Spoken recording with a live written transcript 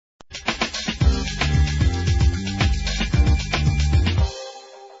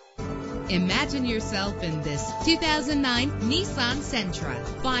Imagine yourself in this 2009 Nissan Sentra.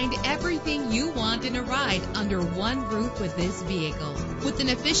 Find everything you want in a ride under one roof with this vehicle. With an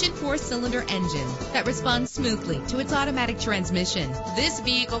efficient 4-cylinder engine that responds smoothly to its automatic transmission, this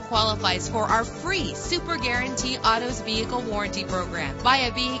vehicle qualifies for our free Super Guarantee Autos Vehicle Warranty Program. Buy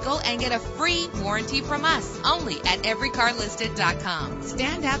a vehicle and get a free warranty from us only at everycarlisted.com.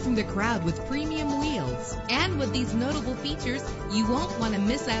 Stand out from the crowd with premium wheels. And with these notable features, you won't want to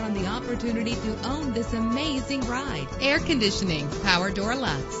miss out on the opportunity to own this amazing ride. Air conditioning, power door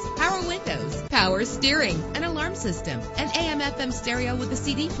locks, power windows, power steering, an alarm system, an AM/FM stereo with a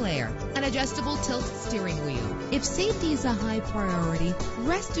CD player, an adjustable tilt steering wheel. If safety is a high priority,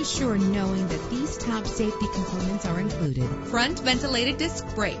 rest assured knowing that these top safety components are included: front ventilated disc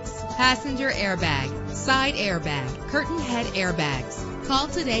brakes, passenger airbag, side airbag, curtain head airbags. Call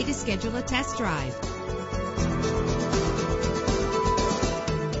today to schedule a test drive.